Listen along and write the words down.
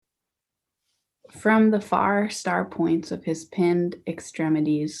From the far star points of his pinned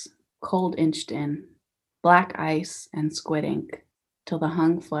extremities, cold inched in, black ice and squid ink, till the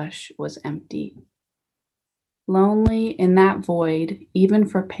hung flesh was empty. Lonely in that void, even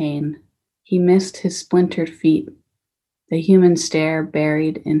for pain, he missed his splintered feet, the human stare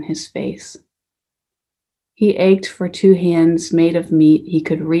buried in his face. He ached for two hands made of meat he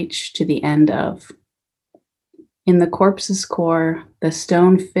could reach to the end of. In the corpse's core, the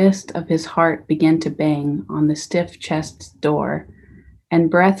stone fist of his heart began to bang on the stiff chest's door,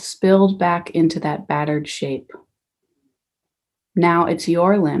 and breath spilled back into that battered shape. Now it's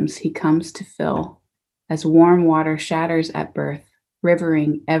your limbs he comes to fill, as warm water shatters at birth,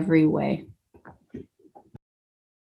 rivering every way.